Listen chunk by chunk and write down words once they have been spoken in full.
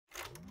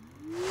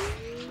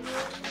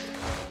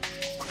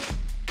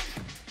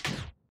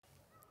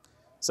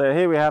So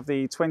here we have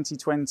the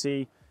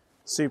 2020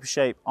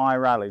 Supershape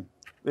i.Rally.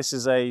 This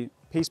is a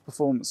piste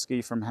performance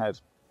ski from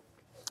Head.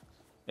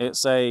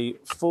 It's a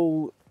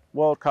full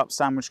World Cup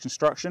sandwich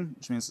construction,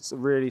 which means it's a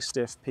really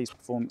stiff piste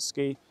performance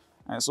ski,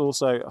 and it's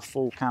also a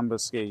full camber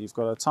ski. You've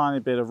got a tiny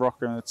bit of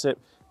rocker in the tip,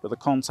 but the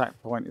contact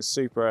point is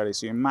super early,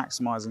 so you're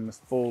maximising the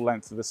full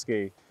length of the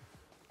ski.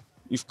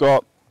 You've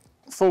got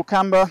full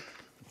camber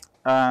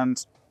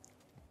and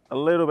a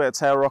little bit of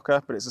tail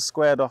rocker, but it's a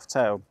squared off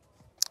tail.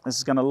 This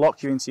is going to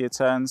lock you into your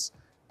turns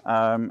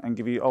and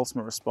give you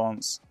ultimate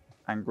response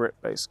and grip,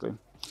 basically.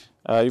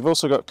 You've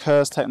also got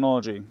KERS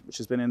technology, which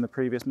has been in the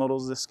previous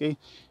models of this ski,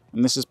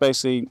 and this is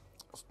basically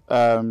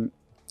a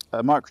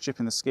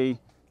microchip in the ski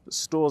that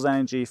stores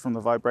energy from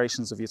the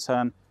vibrations of your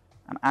turn,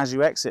 and as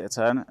you exit a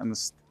turn and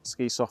the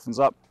ski softens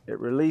up, it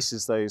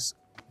releases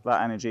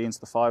that energy into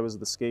the fibres of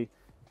the ski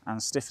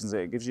and stiffens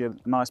it. It gives you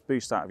a nice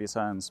boost out of your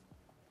turns.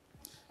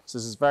 So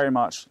this is very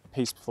much a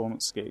piste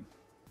performance ski.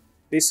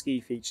 This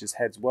ski features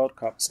Head's World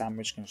Cup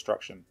sandwich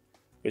construction,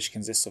 which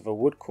consists of a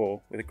wood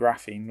core with a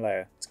graphene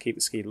layer to keep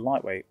the ski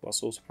lightweight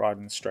whilst also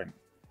providing the strength.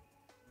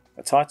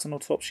 A Titanal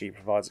top sheet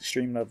provides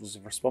extreme levels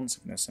of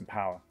responsiveness and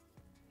power.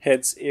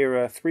 Head's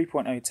Era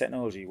 3.0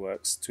 technology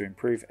works to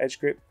improve edge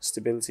grip,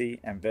 stability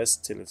and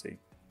versatility.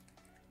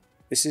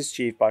 This is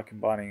achieved by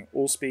combining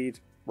all-speed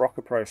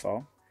rocker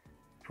profile,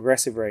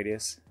 progressive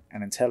radius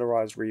and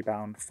interlarized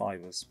rebound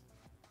fibres.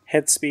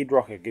 Head Speed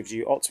Rocker gives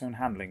you optimum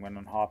handling when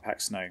on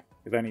hard-packed snow.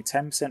 With only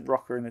 10%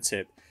 rocker in the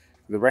tip,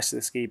 with the rest of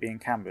the ski being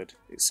cambered,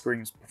 it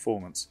screams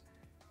performance.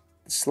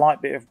 The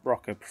slight bit of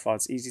rocker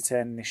provides easy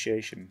turn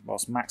initiation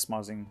whilst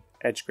maximising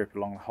edge grip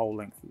along the whole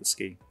length of the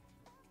ski.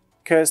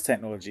 KERS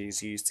technology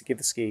is used to give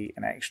the ski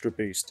an extra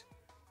boost.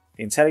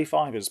 The Intelli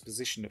fibres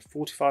positioned at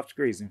 45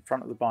 degrees in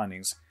front of the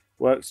bindings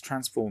work to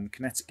transform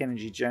kinetic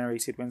energy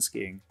generated when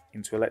skiing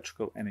into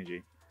electrical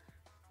energy.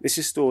 This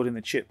is stored in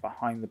the chip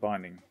behind the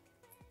binding.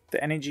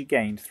 The energy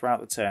gained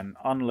throughout the turn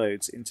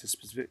unloads into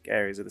specific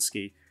areas of the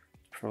ski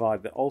to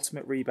provide the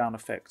ultimate rebound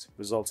effect,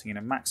 resulting in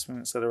a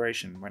maximum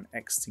acceleration when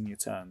exiting your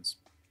turns.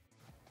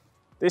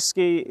 This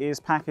ski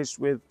is packaged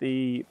with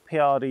the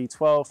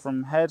PRD12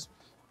 from Head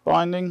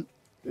binding.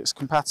 It's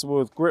compatible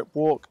with grip,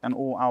 walk and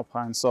all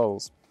alpine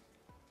soles.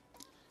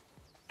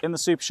 In the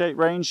Supershape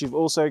range, you've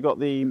also got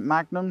the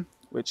Magnum,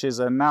 which is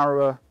a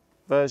narrower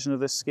version of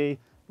this ski,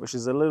 which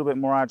is a little bit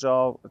more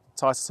agile, a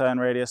tighter turn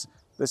radius.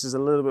 This is a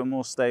little bit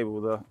more stable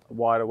with a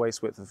wider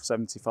waist width of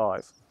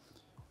 75.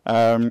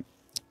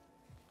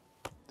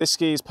 This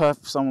ski is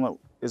perfect for someone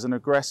that is an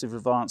aggressive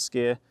advanced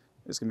skier.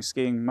 It's going to be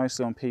skiing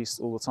mostly on piste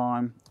all the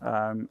time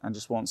and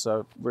just wants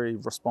a really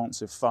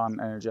responsive,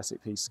 fun,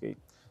 energetic piste ski.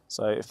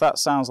 So if that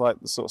sounds like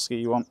the sort of ski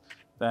you want,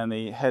 then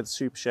the Head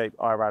Supershape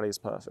i.Rally is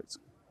perfect.